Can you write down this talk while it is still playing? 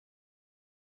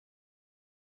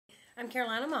I'm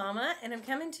Carolina Mama, and I'm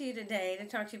coming to you today to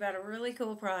talk to you about a really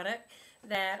cool product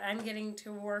that I'm getting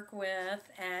to work with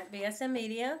at BSM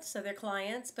Media, so they're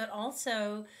clients, but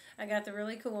also I got the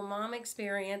really cool mom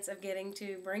experience of getting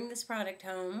to bring this product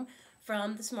home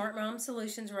from the Smart Mom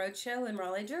Solutions Roadshow in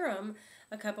Raleigh-Durham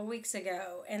a couple weeks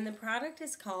ago. And the product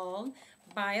is called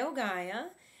BioGaia,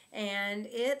 and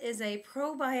it is a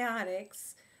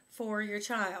probiotics for your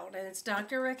child, and it's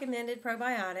doctor recommended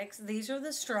probiotics. These are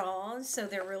the straws, so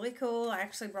they're really cool. I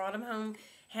actually brought them home,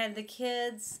 had the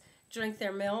kids drink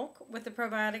their milk with the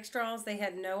probiotic straws. They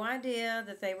had no idea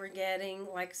that they were getting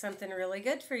like something really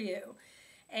good for you.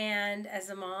 And as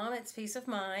a mom, it's peace of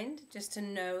mind just to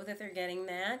know that they're getting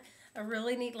that. A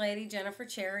really neat lady, Jennifer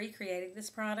Cherry, created this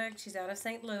product. She's out of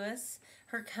St. Louis.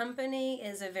 Her company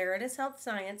is Everidis Health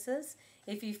Sciences.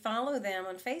 If you follow them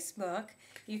on Facebook,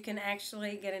 you can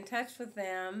actually get in touch with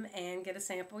them and get a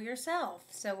sample yourself.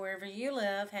 So wherever you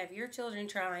live, have your children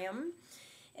try them.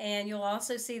 And you'll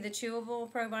also see the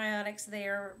chewable probiotics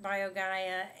there,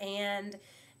 BioGaia, and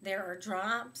there are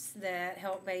drops that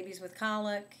help babies with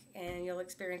colic, and you'll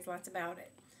experience lots about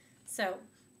it. So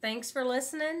thanks for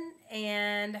listening,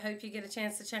 and I hope you get a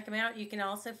chance to check them out. You can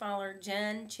also follow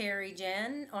Jen Cherry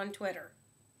Jen on Twitter.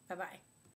 Bye-bye.